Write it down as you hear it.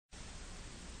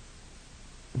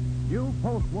New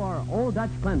post-war Old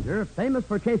Dutch cleanser, famous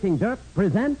for chasing dirt,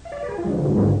 presents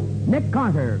Nick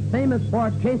Carter, famous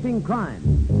for chasing crime.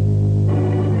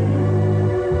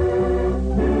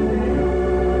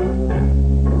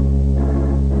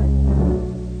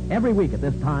 Every week at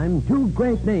this time, two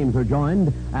great names are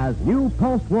joined as new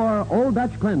post-war Old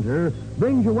Dutch cleanser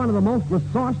brings you one of the most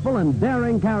resourceful and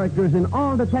daring characters in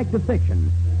all detective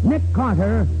fiction, Nick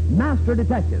Carter, Master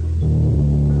Detective.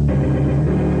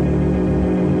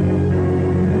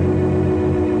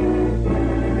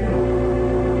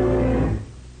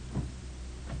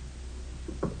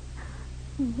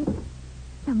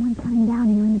 Someone's coming down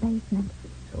here in the basement.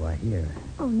 So I hear.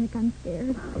 Oh, Nick, I'm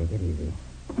scared. Take it easy.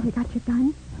 Have you got your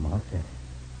gun? I'm all set.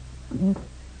 Nick,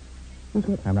 is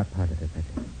it... I'm not positive, Betty.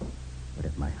 But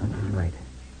if my hunch is right,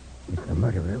 it's the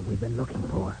murderer we've been looking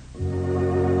for.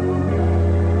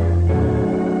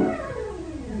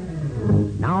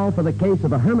 Now for the case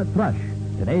of the Hermit Thrush.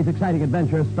 Today's exciting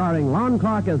adventure starring Lon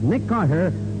Clark as Nick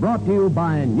Carter, brought to you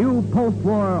by a new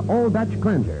post-war Old Dutch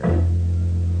cleanser.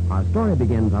 Our story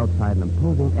begins outside an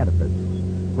imposing edifice,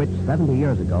 which 70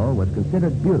 years ago was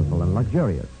considered beautiful and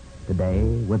luxurious. Today,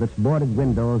 with its boarded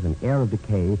windows and air of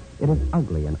decay, it is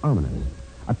ugly and ominous.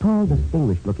 A tall,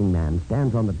 distinguished-looking man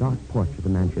stands on the dark porch of the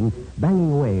mansion,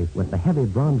 banging away with the heavy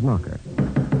bronze knocker.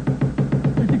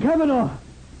 Mr. Kavanaugh!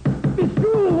 Miss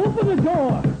Drew, open the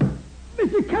door!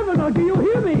 Mr. Kavanaugh, do you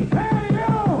hear me? Hey,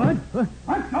 you! What?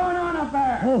 What's going on up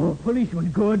there? Oh, policeman,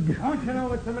 good. Don't you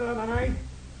know it's the middle of the night?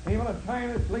 People are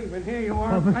trying to sleep, and here you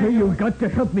are. Officer, you've got to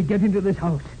help me get into this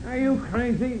house. Are you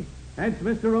crazy? That's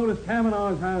Mr. Otis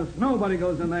Kavanaugh's house. Nobody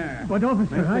goes in there. But,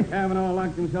 officer, Mr. Kavanaugh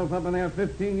locked himself up in there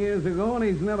 15 years ago, and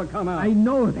he's never come out. I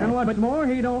know that. And what's but... more,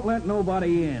 he don't let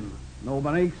nobody in.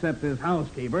 Nobody except his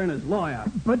housekeeper and his lawyer.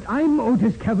 But I'm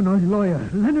Otis Kavanaugh's lawyer,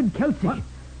 Leonard Kelsey. What?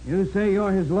 You say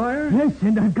you're his lawyer? Yes,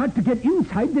 and I've got to get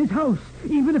inside this house,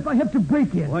 even if I have to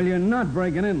break in. Well, you're not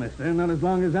breaking in, mister. Not as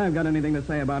long as I've got anything to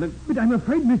say about it. But I'm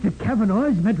afraid Mr. Kavanaugh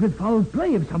has met with foul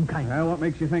play of some kind. Well, what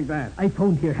makes you think that? I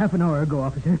phoned here half an hour ago,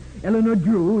 officer. Eleanor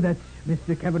Drew, that's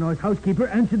Mr. Kavanaugh's housekeeper,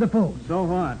 answered the phone. So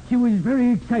what? She was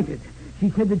very excited. She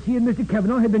said that she and Mr.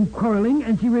 Kavanaugh had been quarreling,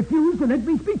 and she refused to let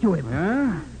me speak to him.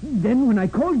 Yeah? Then, when I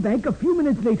called back a few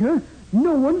minutes later,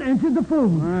 no one answered the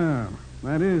phone. Well,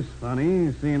 that is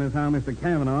funny, seeing as how Mr.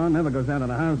 Kavanaugh never goes out of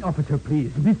the house. Officer,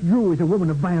 please. Miss Drew is a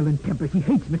woman of violent temper. She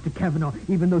hates Mr. Kavanaugh,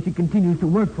 even though she continues to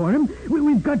work for him.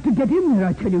 We've got to get in there,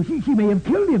 I tell you. She may have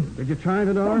killed him. Did you try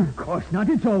the door? Of course not.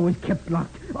 It's always kept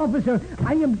locked. Officer,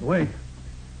 I am... Wait.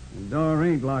 The door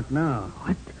ain't locked now.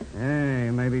 What?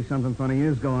 Hey, maybe something funny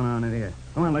is going on in here.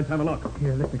 Come on, let's have a look.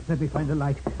 Here, let me find the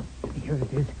light. Here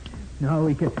it is. Now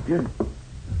we can... Good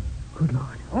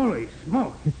Lord. Holy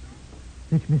smoke.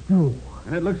 It's Miss Drew.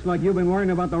 And it looks like you've been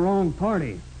worrying about the wrong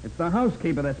party. It's the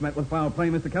housekeeper that's met with foul play,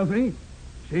 Mr. Kelsey.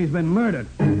 She's been murdered.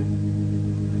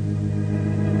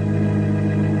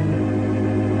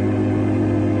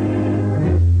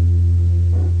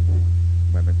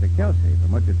 Well, Mr. Kelsey,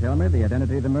 from what you tell me, the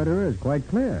identity of the murderer is quite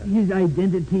clear. His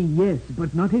identity, yes,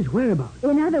 but not his whereabouts.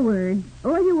 In other words,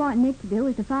 all you want Nick to do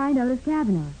is to find Otis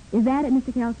Kavanaugh. Is that it,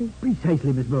 Mr. Kelsey?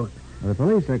 Precisely, Miss Bone. Well, the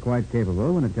police are quite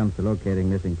capable when it comes to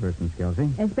locating missing persons, Kelsey.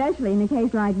 Especially in a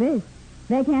case like this.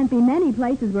 There can't be many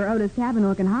places where Otis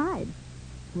Kavanaugh can hide.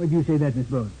 Why do you say that, Miss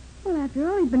Bone? Well, after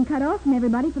all, he's been cut off from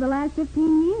everybody for the last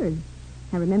 15 years.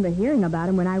 I remember hearing about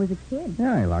him when I was a kid.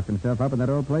 Yeah, he locked himself up in that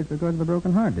old place because of a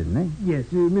broken heart, didn't he? Yes,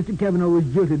 Mr. Kavanaugh was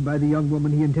jilted by the young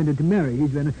woman he intended to marry. He's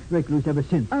been a recluse ever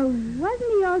since. Oh,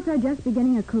 wasn't he also just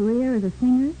beginning a career as a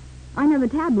singer? I know the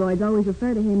tabloids always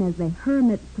refer to him as the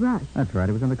Hermit Thrush. That's right.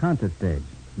 He was on the concert stage,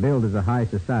 billed as a high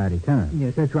society tenor.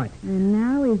 Yes, that's right. And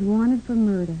now he's wanted for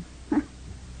murder. Gee,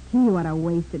 what a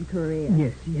wasted career.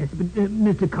 Yes, but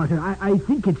Mr. Carter, I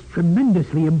think it's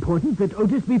tremendously important that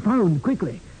Otis be found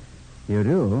quickly. You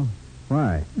do?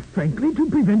 Why? Frankly, to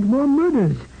prevent more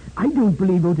murders. I don't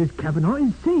believe Otis Kavanaugh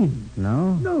is sane.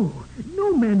 No?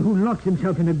 No man who locks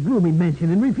himself in a gloomy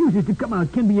mansion and refuses to come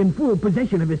out can be in full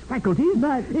possession of his faculties.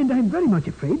 And I'm very much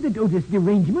afraid that Otis'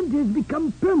 derangement has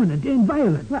become permanent and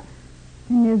violent. Well,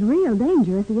 and there's real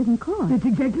danger if he isn't caught. That's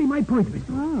exactly my point, Miss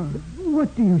Bone. Oh.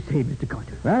 What do you say, Mr.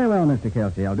 Carter? Very well, Mr.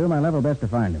 Kelsey. I'll do my level best to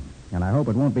find him. And I hope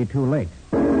it won't be too late.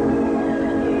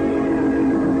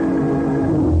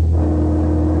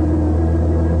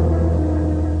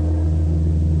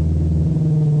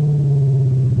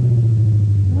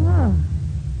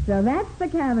 So that's the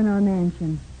Kavanaugh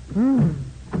mansion.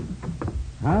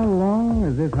 How long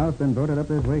has this house been boarded up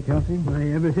this way, Kelsey?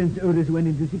 Why, ever since Otis went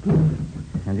into seclusion.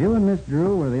 And you and Miss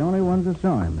Drew were the only ones that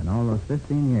saw him in all those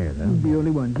 15 years, huh? The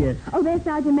only ones, yes. Oh, there's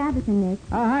Sergeant Matheson, Nick.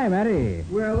 Oh, hi, Matty.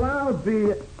 Well, I'll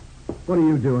be... What are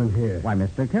you doing here? Why,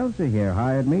 Mr. Kelsey here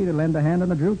hired me to lend a hand in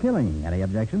the Drew killing. Any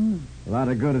objections? A lot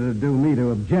of good it'd do me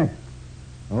to object.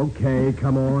 Okay,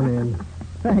 come on in.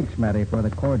 Thanks, Matty, for the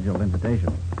cordial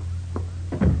invitation.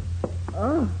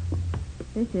 Oh,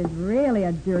 this is really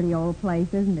a dirty old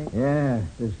place, isn't it? Yeah,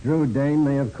 this Drew dame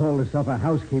may have called herself a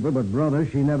housekeeper, but, brother,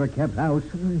 she never kept house.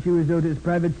 She was Otis'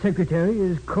 private secretary,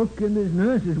 his cook, and his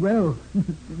nurse as well.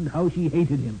 And how she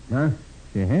hated him. Huh?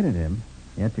 She hated him,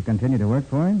 yet she continued to work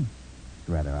for him? It's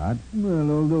rather odd. Well,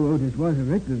 although Otis was a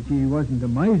recluse, she wasn't a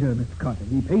miser, Mr. Carter.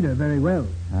 He paid her very well.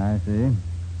 I see.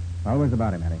 What was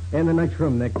about him, Matty? In the next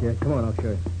room, Nick. Come on, I'll show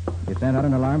you. You sent out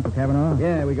an alarm for Kavanaugh?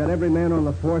 Yeah, we got every man on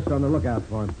the force on the lookout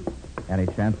for him. Any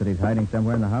chance that he's hiding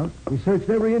somewhere in the house? We searched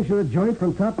every inch of the joint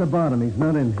from top to bottom. He's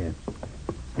not in here.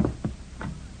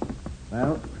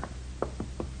 Well,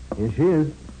 here she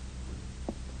is.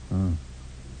 Hmm.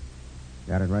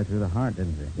 Got it right through the heart,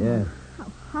 didn't she? Yeah.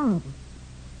 How horrible.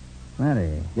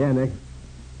 Matty, Yeah, Nick.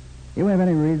 you have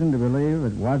any reason to believe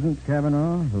it wasn't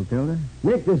Kavanaugh who killed her?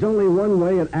 Nick, there's only one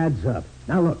way it adds up.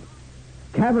 Now, look.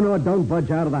 Kavanaugh don't budge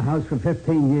out of the house for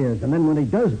 15 years, and then when he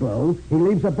does blow, he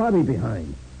leaves a body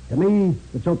behind. To me,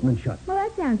 it's open and shut. Well,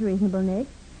 that sounds reasonable, Nick.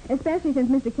 Especially since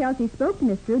Mr. Kelsey spoke to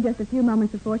Miss Drew just a few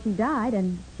moments before she died,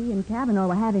 and she and Kavanaugh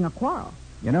were having a quarrel.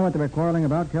 You know what they were quarreling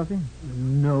about, Kelsey?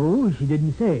 No, she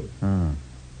didn't say. Hmm.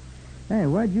 Hey,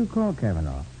 why'd you call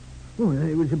Kavanaugh? Oh,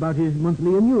 it was about his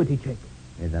monthly annuity check.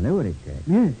 His annuity check.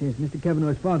 Yes, Mr.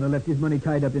 Kavanaugh's father left his money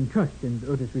tied up in trust, and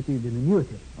Otis received an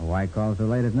annuity. Well, why call so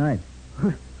late at night?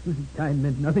 Time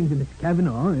meant nothing to Mr.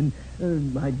 Kavanaugh, and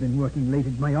I'd been working late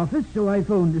at my office, so I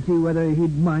phoned to see whether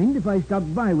he'd mind if I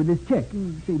stopped by with this check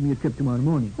and save me a trip tomorrow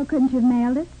morning. Well, couldn't you have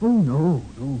mailed it? Oh, no.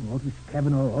 Otis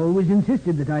Kavanaugh always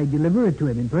insisted that I deliver it to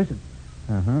him in person.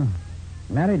 Uh-huh.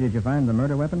 Matty, did you find the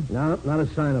murder weapon? No, not a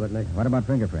sign of it, Nick. What about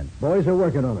fingerprints? Boys are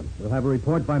working on him. We'll have a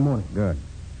report by morning. Good.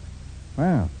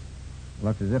 Well,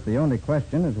 looks as if the only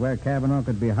question is where Kavanaugh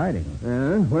could be hiding.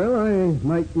 Well, I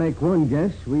might make one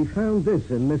guess. We found this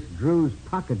in Miss Drew's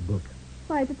pocketbook.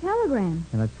 Why, it's a telegram.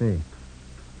 Now, let's see.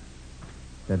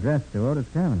 It's addressed to Otis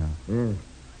Kavanaugh. Yeah.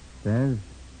 Says,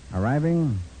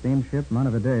 arriving steamship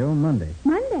Montevideo Monday.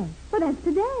 Monday. Well, that's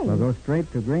today. We'll go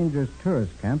straight to Granger's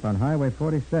tourist camp on Highway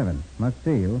 47. Must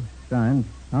see you. Signed,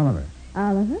 Oliver.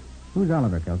 Oliver? Who's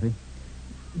Oliver, Kelsey?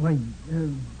 Why,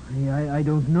 I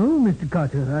don't know, Mr.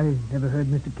 Carter. I never heard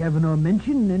Mr. Kavanaugh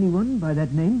mention anyone by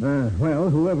that name. Well,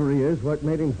 whoever he is, what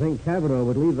made him think Kavanaugh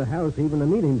would leave the house even to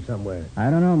meet him somewhere? I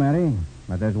don't know, Matty.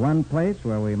 But there's one place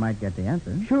where we might get the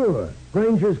answer. Sure.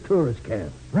 Granger's tourist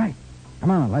camp. Right.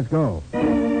 Come on, let's go.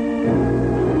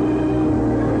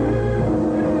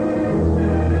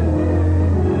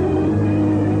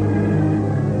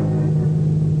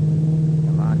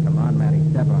 Come on, Matty.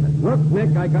 Step on it. Look,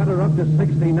 Nick, I got her up to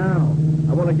 60 now.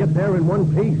 I want to get there in one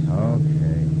piece.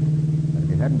 Okay. But if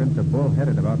you hadn't been so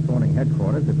bullheaded about phoning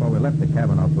headquarters before we left the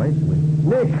Kavanaugh place,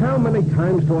 Nick, how many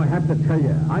times do I have to tell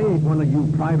you? I ain't one of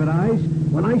you private eyes.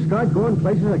 When I start going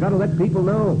places, I got to let people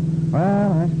know.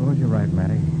 Well, I suppose you're right,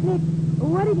 Matty. Nick,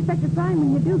 what do you expect to find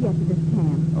when you do get to this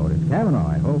camp? Otis Kavanaugh,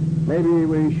 I hope. Maybe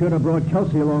we should have brought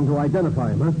Kelsey along to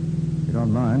identify him, huh? If you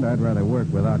don't mind, I'd rather work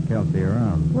without Kelsey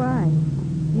around. Why?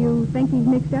 You think he's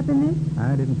mixed up in this?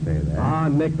 I didn't say that. Ah,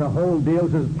 Nick, the whole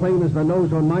deal's as plain as the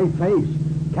nose on my face.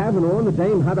 Kavanaugh and the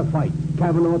dame had a fight.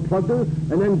 Kavanaugh plugged her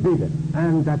and then beat it.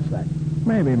 And that's that.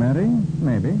 Maybe, Matty.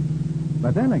 Maybe.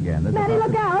 But then again... Matty,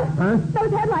 look out! Huh?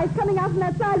 Those headlights coming out from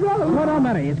that side road. Hold on,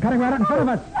 Matty. It's cutting right out in front of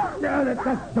us. Yeah,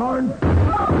 that's darn.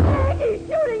 Oh, Nick, he's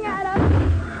shooting at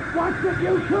us! Watch it,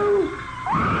 you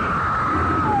two!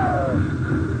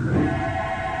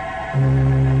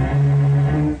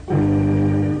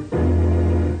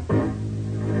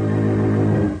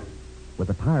 With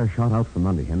the tire shot out from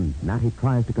under him, Matty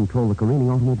tries to control the careening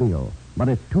automobile. But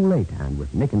it's too late, and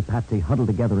with Nick and Patsy huddled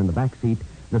together in the back seat,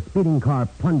 the speeding car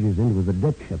plunges into the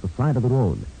ditch at the side of the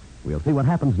road. We'll see what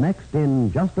happens next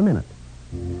in just a minute.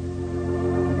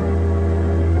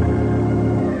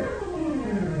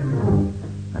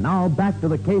 And now back to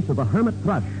the case of the Hermit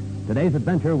Thrush. Today's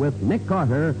adventure with Nick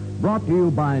Carter, brought to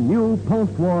you by new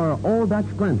post-war Old Dutch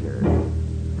cleanser.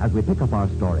 As we pick up our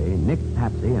story, Nick,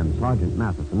 Patsy, and Sergeant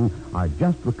Matheson are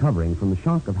just recovering from the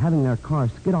shock of having their car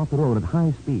skid off the road at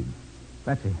high speed.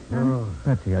 Patsy.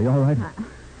 Patsy, are you all right?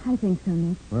 I think so,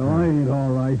 Nick. Well, I ain't all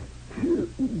right.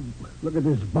 Look at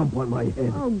this bump on my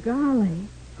head. Oh, golly.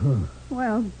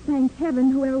 Well, thank heaven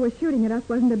whoever was shooting at us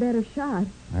wasn't a better shot.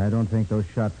 I don't think those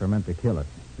shots were meant to kill us.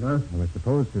 Huh? They were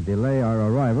supposed to delay our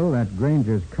arrival at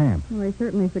Granger's camp. Well, he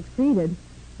certainly succeeded.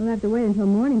 We'll have to wait until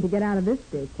morning to get out of this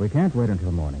ditch. We can't wait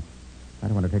until morning. I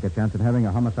don't want to take a chance of having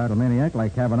a homicidal maniac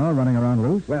like Kavanaugh running around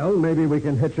loose. Well, maybe we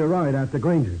can hitch a ride after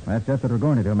Granger's. That's just what we're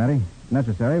going to do, Matty. If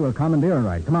necessary, we'll commandeer a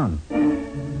ride. Come on.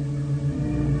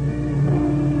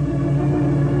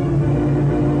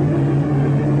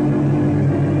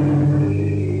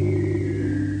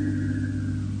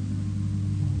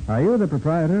 Are you the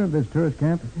proprietor of this tourist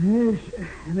camp? Yes,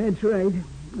 that's right.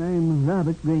 I'm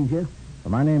Robert Granger.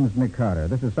 Well, my name's Nick Carter.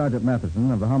 This is Sergeant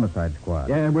Matheson of the Homicide Squad.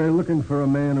 Yeah, we're looking for a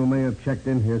man who may have checked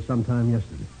in here sometime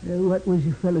yesterday. What was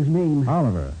the fellow's name?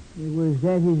 Oliver. Was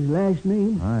that his last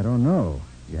name? I don't know.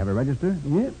 You have a register?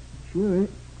 Yep, sure.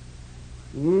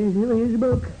 Here's his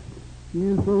book.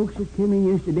 You folks that came in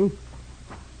yesterday.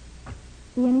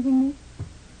 See anything, Nick?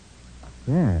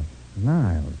 Yes,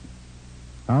 Niles.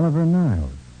 Oliver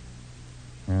Niles.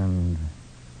 And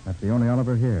that's the only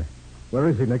Oliver here. Where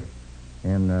is he, Nick?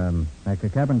 In,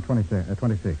 cabin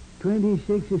 26.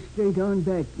 26 is straight on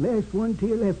back. Last one to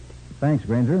your left. Thanks,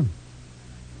 Granger.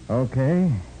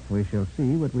 Okay, we shall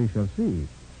see what we shall see.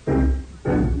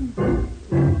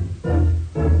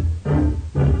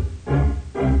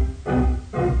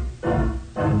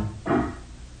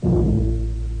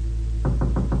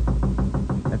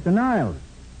 Mr. Niles.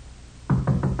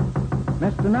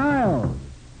 Mr. Niles.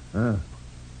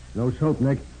 No soap,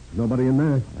 Nick. Nobody in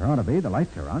there. There ought to be. The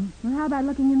lights are on. Well, how about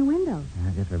looking in the window? I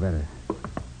guess we better.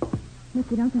 Nick,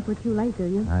 you don't think we're too late, do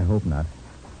you? I hope not.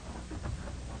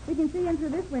 We can see in through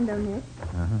this window, Nick.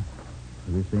 Uh-huh.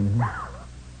 Have you seen anything?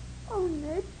 Oh,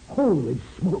 Nick. Holy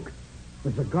smoke.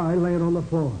 There's a guy laying on the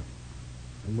floor.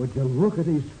 And would you look at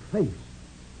his face?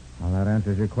 Well, that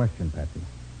answers your question, Patsy.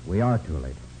 We are too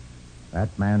late.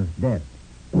 That man's dead.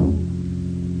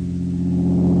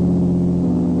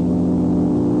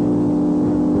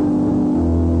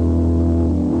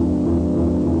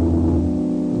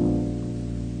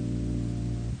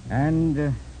 And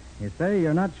you say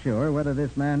you're not sure whether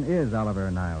this man is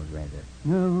Oliver Niles, Ranger.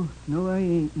 No, I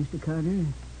ain't, Mr. Carter.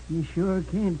 You sure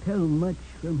can't tell much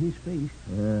from his face.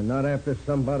 Not after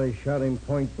somebody shot him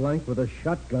point blank with a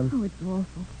shotgun. Oh, it's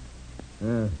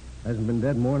awful. Hasn't been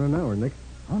dead more than an hour, Nick.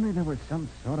 Only there was some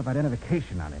sort of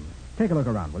identification on him. Take a look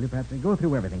around, will you, Patsy? Go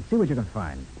through everything. See what you can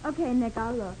find. Okay, Nick,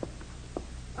 I'll look.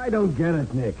 I don't get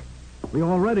it, Nick. We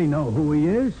already know who he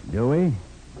is. Do we?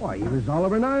 Why, he was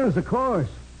Oliver Niles, of course.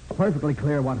 It's perfectly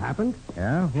clear what happened.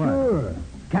 Yeah? What? Sure.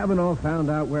 Kavanaugh found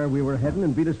out where we were heading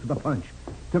and beat us to the punch.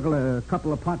 Took a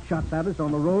couple of pot shots at us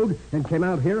on the road and came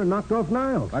out here and knocked off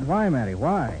Niles. But why, Matty?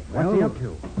 Why? What's he up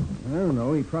to? I don't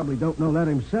know. He probably don't know that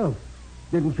himself.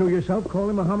 Didn't you yourself call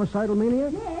him a homicidal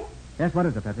maniac? Nick, Yes, what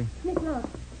is it, Patsy? Nick, look.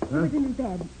 He was in his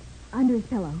bed, under his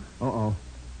pillow. Uh-oh.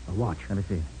 A watch. Let me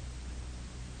see.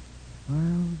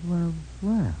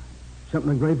 Well.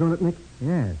 Something engraved on it, Nick?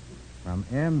 Yes. From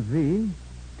MV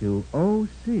to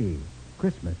OC.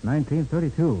 Christmas,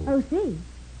 1932. O.C.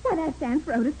 Why, that stands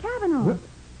for Otis Kavanaugh.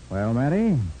 Well,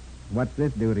 Matty, what's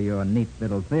this do to your neat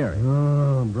little theory?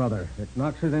 Oh, brother. It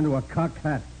knocks it into a cocked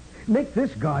hat. Nick,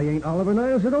 this guy ain't Oliver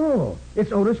Niles at all.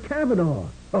 It's Otis Kavanaugh.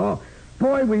 Oh,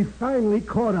 boy, we finally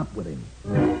caught up with him.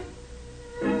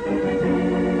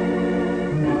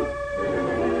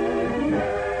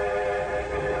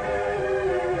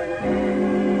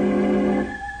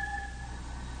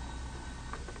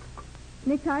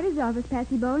 Nick Carter's office,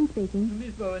 Patsy Bowen speaking.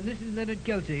 Miss Bowen, this is Leonard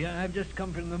Kelsey. I've just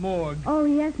come from the morgue. Oh,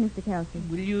 yes, Mr. Kelsey.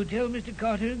 Will you tell Mr.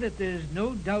 Carter that there's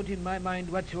no doubt in my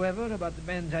mind whatsoever about the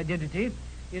man's identity?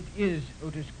 It is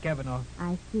Otis Kavanaugh.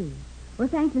 I see. Well,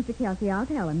 thanks, Mr. Kelsey. I'll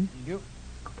tell him. Thank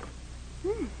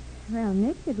you. Well,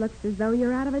 Nick, it looks as though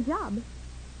you're out of a job.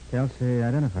 Kelsey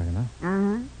identified him, huh?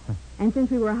 Uh-huh. And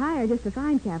since we were hired just to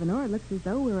find Kavanaugh, it looks as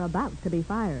though we're about to be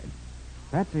fired.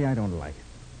 Patsy, I don't like it.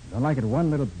 Don't like it one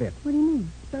little bit. What do you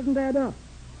mean? Doesn't add up.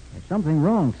 There's something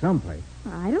wrong someplace.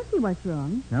 Well, I don't see what's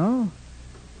wrong. No?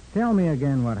 Tell me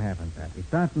again what happened, Patsy.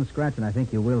 Start from scratch, and I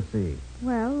think you will see.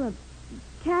 Well,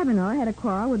 Kavanaugh had a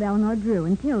quarrel with Eleanor Drew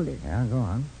and killed her. Yeah, go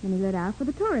on. Then he lit out for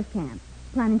the tourist camp,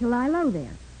 planning to lie low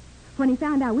there. When he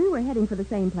found out we were heading for the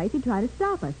same place, he tried to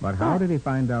stop us. But how did he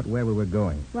find out where we were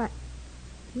going? What?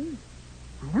 Gee,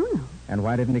 I don't know. And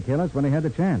why didn't he kill us when he had the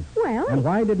chance? Well, And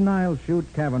why did Niles shoot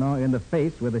Kavanaugh in the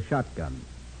face with a shotgun?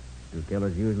 Do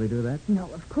killers usually do that? No,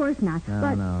 of course not.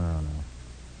 No.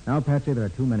 Now, Patsy, there are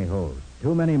too many holes.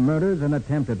 Too many murders and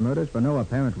attempted murders for no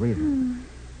apparent reason.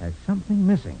 There's something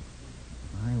missing.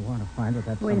 I want to find out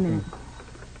that Wait a something... minute.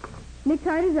 Nick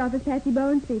Carter's office, Patsy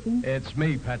Bowen speaking. It's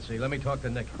me, Patsy. Let me talk to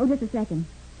Nick. Oh, just a second.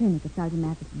 Here, Nick, it's Sergeant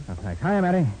Matheson. Oh, thanks. Hiya,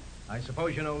 Matty. I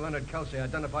suppose you know Leonard Kelsey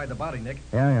identified the body, Nick.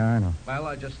 Yeah, I know. Well,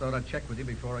 I just thought I'd check with you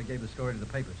before I gave the story to the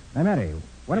papers. Hey, Matty,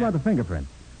 what Yeah. about the fingerprints?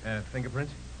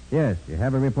 Fingerprints? Yes, you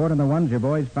have a report on the ones your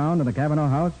boys found in the Kavanaugh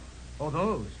house? Oh,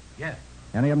 those? Yeah.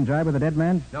 Any of them jibe with the dead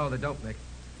man? No, they don't, Nick.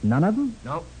 None of them?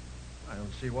 No. I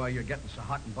don't see why you're getting so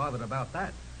hot and bothered about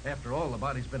that. After all, the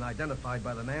body's been identified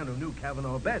by the man who knew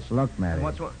Kavanaugh best. Look, Matty. And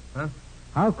what's what? Huh?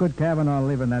 How could Kavanaugh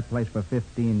live in that place for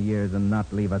 15 years and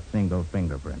not leave a single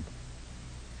fingerprint?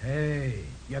 Hey,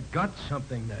 you got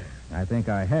something there. I think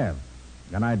I have.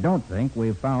 And I don't think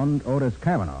we've found Otis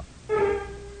Kavanaugh.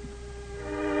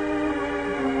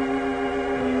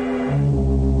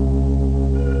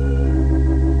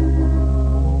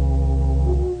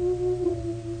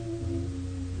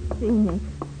 See, Nick,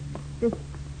 this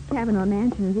Kavanaugh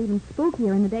mansion is even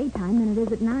spookier in the daytime than it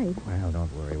is at night. Well,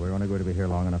 don't worry. We're only going to be here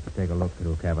long enough to take a look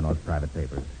through Kavanaugh's private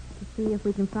papers. To see if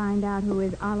we can find out who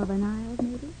is Oliver Niles,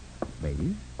 maybe?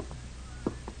 Maybe.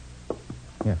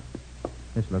 Here.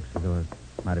 This looks as though it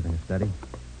might have been a study.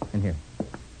 In here.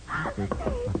 What's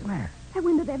the matter? That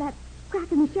window there, that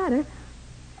crack in the shutter.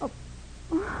 Oh,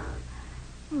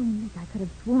 Nick, I could have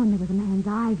sworn there was a man's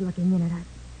eyes looking in at us.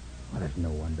 Well, there's no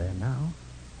one there now.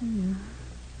 Yeah.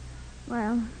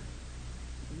 Well,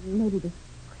 maybe this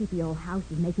creepy old house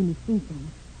is making me see things.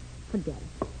 Forget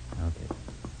it. Okay.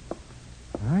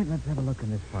 All right, let's have a look in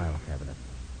this file cabinet.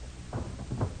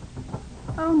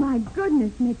 Oh, my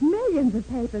goodness, Nick, millions of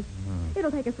papers. It'll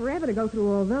take us forever to go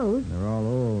through all those. They're all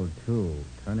old, too,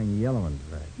 turning yellow and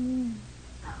gray. Yeah.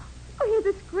 Oh,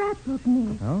 here's a scrapbook,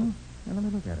 Nick. Oh? Well, let me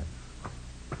look at it.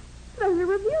 Those are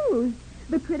reviews.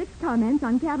 The critics' comments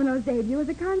on Kavanaugh's debut as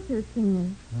a concert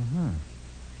singer. Uh-huh.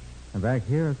 And back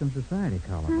here are some society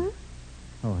columns.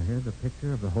 Huh? Oh, here's a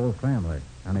picture of the whole family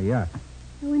on a yacht.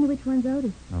 I wonder which one's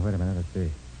Otis. Oh, wait a minute. Let's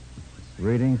see.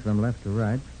 Reading from left to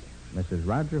right. Mrs.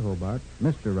 Roger Hobart,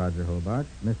 Mr. Roger Hobart,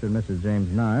 Mr. and Mrs. James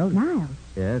Niles. Niles?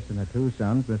 Yes, and the two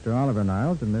sons, Mr. Oliver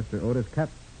Niles and Mr. Otis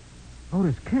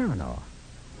Kavanaugh.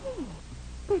 Hey,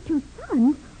 they're two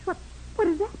sons? What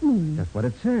does that mean? That's what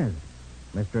it says.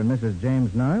 Mr. and Mrs.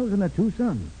 James Niles and their two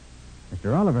sons.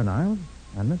 Mr. Oliver Niles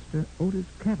and Mr. Otis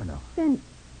Kavanaugh. Then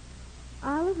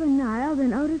Oliver Niles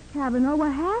and Otis Kavanaugh were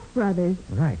half-brothers.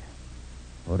 Right.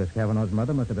 Otis Kavanaugh's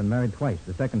mother must have been married twice.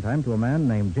 The second time to a man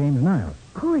named James Niles.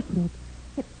 Of course, Nick.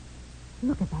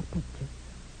 Look at that picture.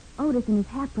 Otis and his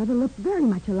half-brother look very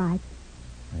much alike.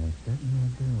 They certainly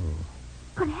do.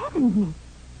 Good heavens, Nick.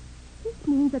 This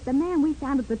means that the man we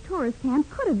found at the tourist camp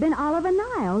could have been Oliver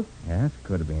Niles. Yes,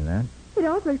 could have been that. It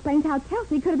also explains how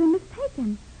Kelsey could have been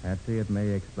mistaken. Patsy, it may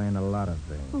explain a lot of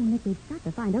things. Oh, Nick, we've got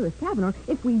to find Otis Kavanaugh.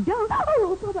 If we don't...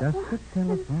 Oh, Just the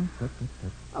telephone.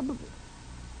 Oh, but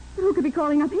who could be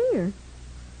calling up here?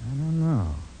 I don't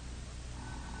know.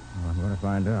 Well, I'm going to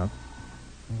find out.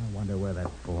 I wonder where that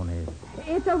phone is.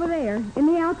 It's over there, in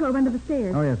the alcove under the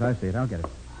stairs. Oh, yes, I see it. I'll get it.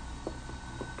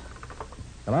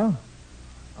 Hello?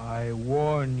 I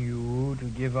warn you to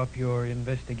give up your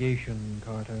investigation,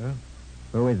 Carter.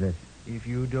 Who is this? If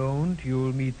you don't,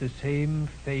 you'll meet the same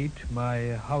fate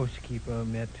my housekeeper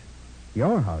met.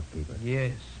 Your housekeeper?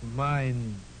 Yes,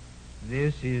 mine.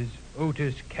 This is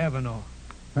Otis Kavanaugh.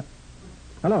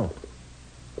 Hello?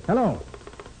 Hello?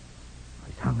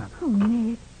 He's hung up. Oh,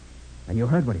 Nick. And you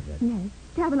heard what he said? Yes.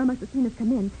 Kavanaugh must have seen us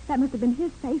come in. That must have been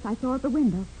his face I saw at the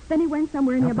window. Then he went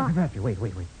somewhere nearby. Wait.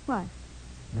 What?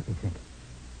 Let me think.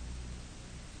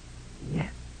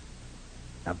 Yes.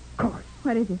 Of course.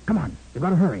 What is it? Come on. You've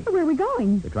got to hurry. Where are we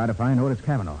going? To try to find Otis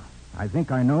Kavanaugh. I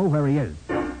think I know where he is.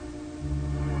 Are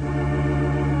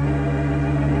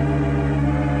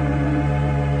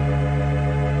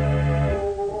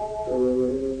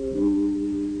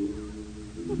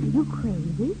you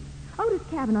crazy? Otis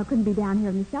Kavanaugh couldn't be down here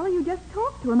in the cellar. You just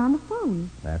talked to him on the phone.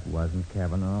 That wasn't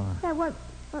Kavanaugh. That was...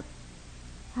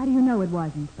 How do you know it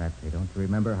wasn't? Patsy, don't you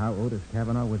remember how Otis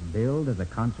Kavanaugh was billed as a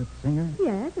concert singer?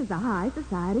 Yes, as a high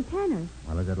society tenor.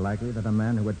 Well, is it likely that a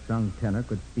man who had sung tenor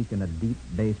could speak in a deep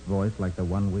bass voice like the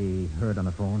one we heard on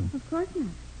the phone? Of course not.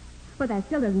 But that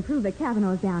still doesn't prove that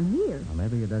Kavanaugh's down here. Well,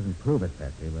 maybe it doesn't prove it,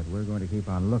 Patsy, but we're going to keep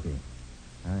on looking.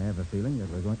 I have a feeling that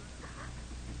we're going...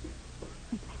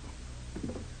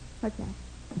 What's that?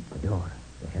 The door.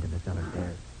 The head of the cellar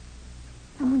stairs.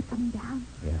 Someone's coming down.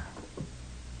 Yeah.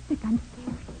 Nick, I'm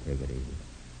scared. Take it easy.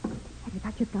 Have you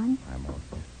got your gun? I'm all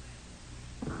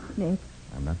set. Nick.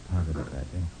 I'm not positive,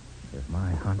 Patsy. If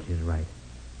my hunch is right,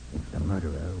 it's the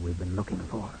murderer we've been looking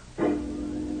for.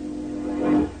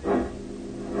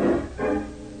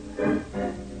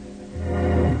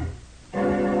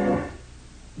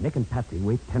 Nick and Patsy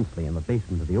wait tensely in the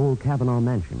basement of the old Kavanaugh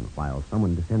mansion while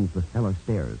someone descends the cellar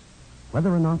stairs. Whether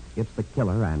or not it's the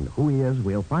killer and who he is,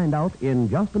 we'll find out in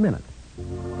just a minute.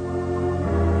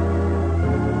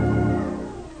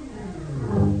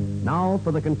 Now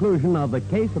for the conclusion of the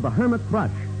case of the Hermit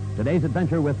Thrush, Today's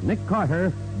adventure with Nick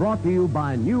Carter, brought to you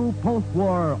by new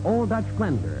post-war Old Dutch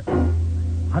Cleanser.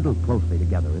 Huddled closely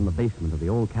together in the basement of the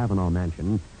old Kavanaugh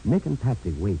mansion, Nick and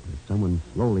Patsy wait as someone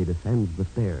slowly descends the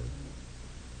stairs.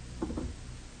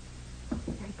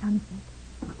 There he comes,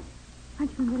 Nick.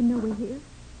 Aren't you going to let him know we're here?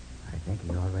 I think he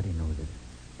already knows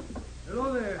it.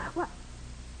 Hello there. What?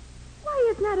 Why,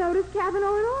 it's not Otis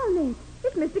Cavanaugh at all, Nick.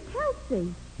 It's Mr.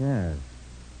 Kelsey. Yes.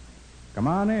 Come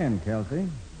on in, Kelsey.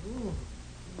 Oh,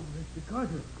 Mr.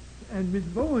 Carter. And Miss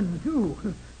Bowen, too.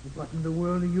 What in the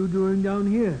world are you doing down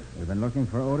here? We've been looking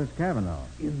for Otis Cavanaugh.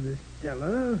 In the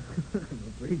cellar? I'm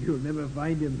afraid you'll never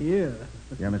find him here.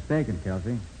 You're mistaken,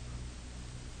 Kelsey.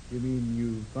 You mean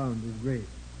you found his grave?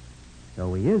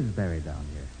 So he is buried down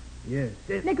here.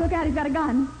 Yes. Nick, look out. He's got a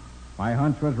gun. My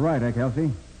hunch was right,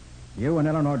 Kelsey? You and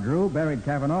Eleanor Drew buried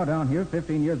Cavanaugh down here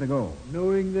 15 years ago.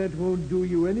 Knowing that won't do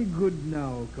you any good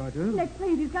now, Carter. Nick,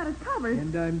 please, he's got us covered.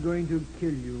 And I'm going to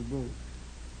kill you both.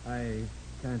 I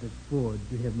can't afford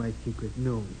to have my secret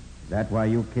known. That why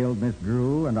you killed Miss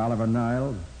Drew and Oliver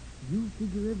Niles? You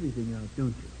figure everything out,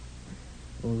 don't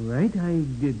you? All right, I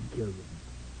did kill them.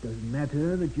 Doesn't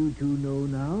matter that you two know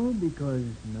now, because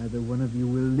neither one of you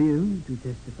will live to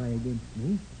testify against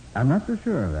me. I'm not so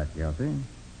sure of that, Kelsey.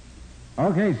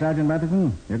 Okay, Sergeant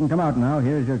Matheson, you can come out now.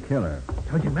 Here's your killer.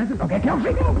 Sergeant Matheson? Okay,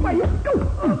 Kelsey, go! Why, you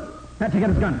go! Patsy, get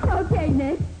his gun. Okay,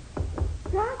 Nick.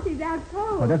 Gosh, he's out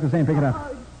cold. Oh, that's the same. Pick it up.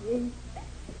 Oh, gee.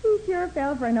 He sure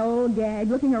fell for an old gag,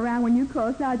 looking around when you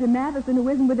call Sergeant Matheson, who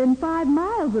isn't within 5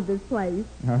 miles of this place.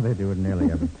 Oh, they do it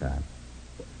nearly every time.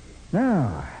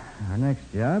 Now, our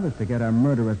next job is to get our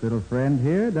murderous little friend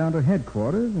here down to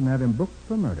headquarters and have him booked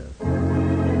for murder.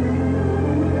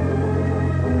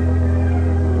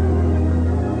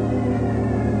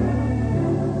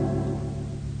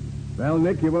 Well,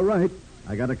 Nick, you were right.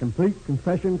 I got a complete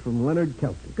confession from Leonard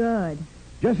Kelsey. Good.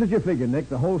 Just as you figured, Nick,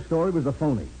 the whole story was a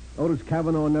phony. Otis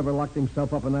Cavanaugh never locked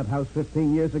himself up in that house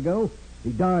 15 years ago.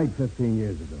 He died 15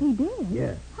 years ago. He did?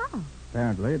 Yeah. How?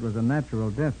 Apparently, it was a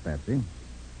natural death, Patsy.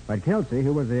 But Kelsey,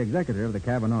 who was the executor of the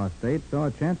Cavanaugh estate, saw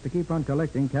a chance to keep on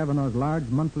collecting Cavanaugh's large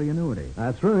monthly annuity.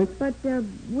 That's right. But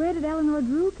where did Eleanor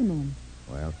Drew come in?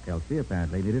 Well, Kelsey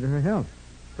apparently needed her help.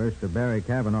 First, to bury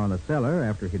Cavanaugh in the cellar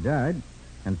after he died,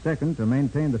 and second, to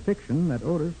maintain the fiction that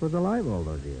Otis was alive all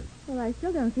those years. Well, I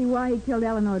still don't see why he killed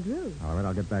Eleanor Drew. All right,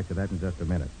 I'll get back to that in just a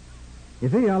minute. You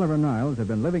see, Oliver Niles had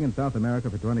been living in South America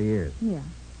for 20 years. Yeah.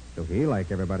 So he,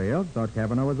 like everybody else, thought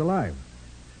Cavanaugh was alive.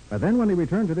 But then when he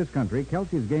returned to this country,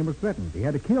 Kelsey's game was threatened. He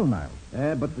had to kill Niles.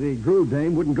 But the Drew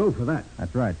dame wouldn't go for that.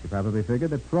 That's right. She probably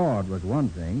figured that fraud was one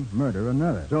thing, murder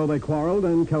another. So they quarreled,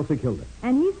 and Kelsey killed her.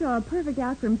 And he saw a perfect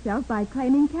out for himself by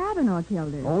claiming Cavanaugh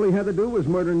killed her. All he had to do was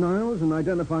murder Niles and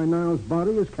identify Niles'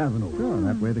 body as Cavanaugh. Sure,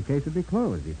 that way the case would be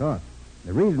closed, he thought.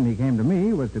 The reason he came to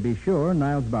me was to be sure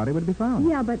Niles' body would be found.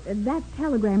 Yeah, but that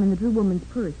telegram in the Drew woman's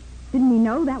purse, didn't he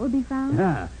know that would be found?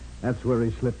 Yeah, that's where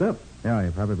he slipped up. Yeah,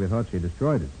 he probably thought she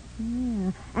destroyed it.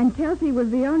 Yeah. And Kelsey was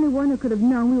the only one who could have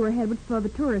known we were headed for the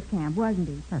tourist camp, wasn't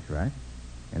he? That's right.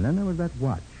 And then there was that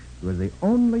watch. It was the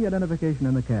only identification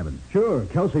in the cabin. Sure,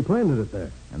 Kelsey planted it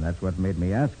there. And that's what made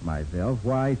me ask myself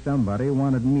why somebody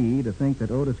wanted me to think that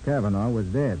Otis Cavanaugh was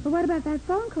dead. But what about that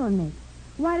phone call, Nick?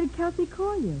 Why did Kelsey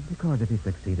call you? Because if he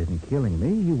succeeded in killing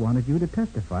me, he wanted you to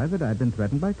testify that I'd been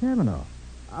threatened by Cavanaugh.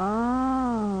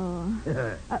 Oh.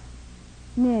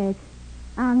 Nick,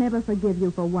 I'll never forgive you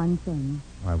for one thing.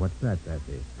 Why, what's that,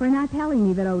 Patsy? For not telling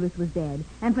me that Otis was dead,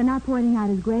 and for not pointing out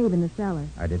his grave in the cellar.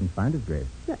 I didn't find his grave.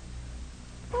 And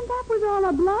that was all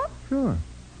a bluff? Sure.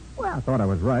 Well, I thought I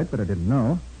was right, but I didn't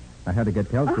know. I had to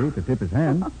get Kelsey to tip his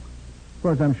hand. Of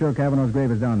course, I'm sure Cavanaugh's grave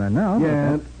is down there now.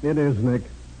 Yeah, it is, Nick.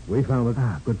 We found it.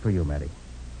 Ah, good for you, Matty.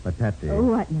 But, Patsy,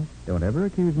 what, Nick? don't ever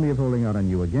accuse me of holding out on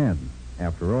you again.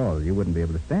 After all, you wouldn't be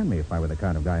able to stand me if I were the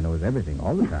kind of guy who knows everything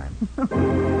all the time.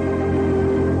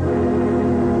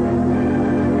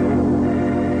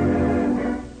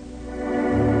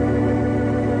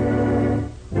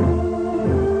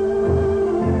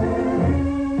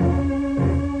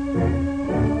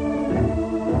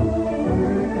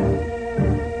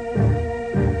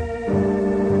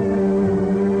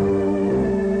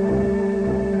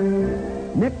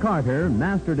 Nick Carter,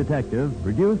 Master Detective,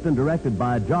 produced and directed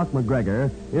by Jock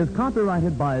McGregor, is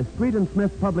copyrighted by Street and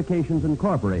Smith Publications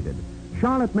Incorporated.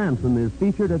 Charlotte Manson is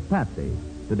featured as Patsy.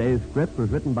 Today's script was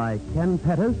written by Ken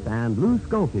Pettis and Lou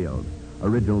Schofield.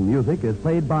 Original music is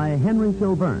played by Henry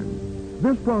Silverne.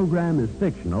 This program is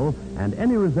fictional, and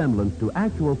any resemblance to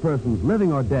actual persons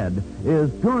living or dead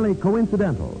is purely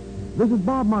coincidental. This is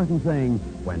Bob Martin saying,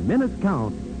 when minutes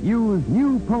count, use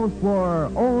new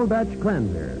post-war Old Dutch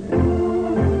Cleanser.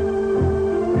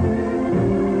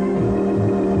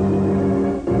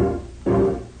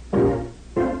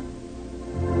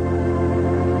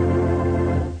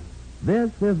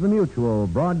 This is the Mutual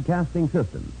Broadcasting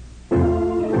System.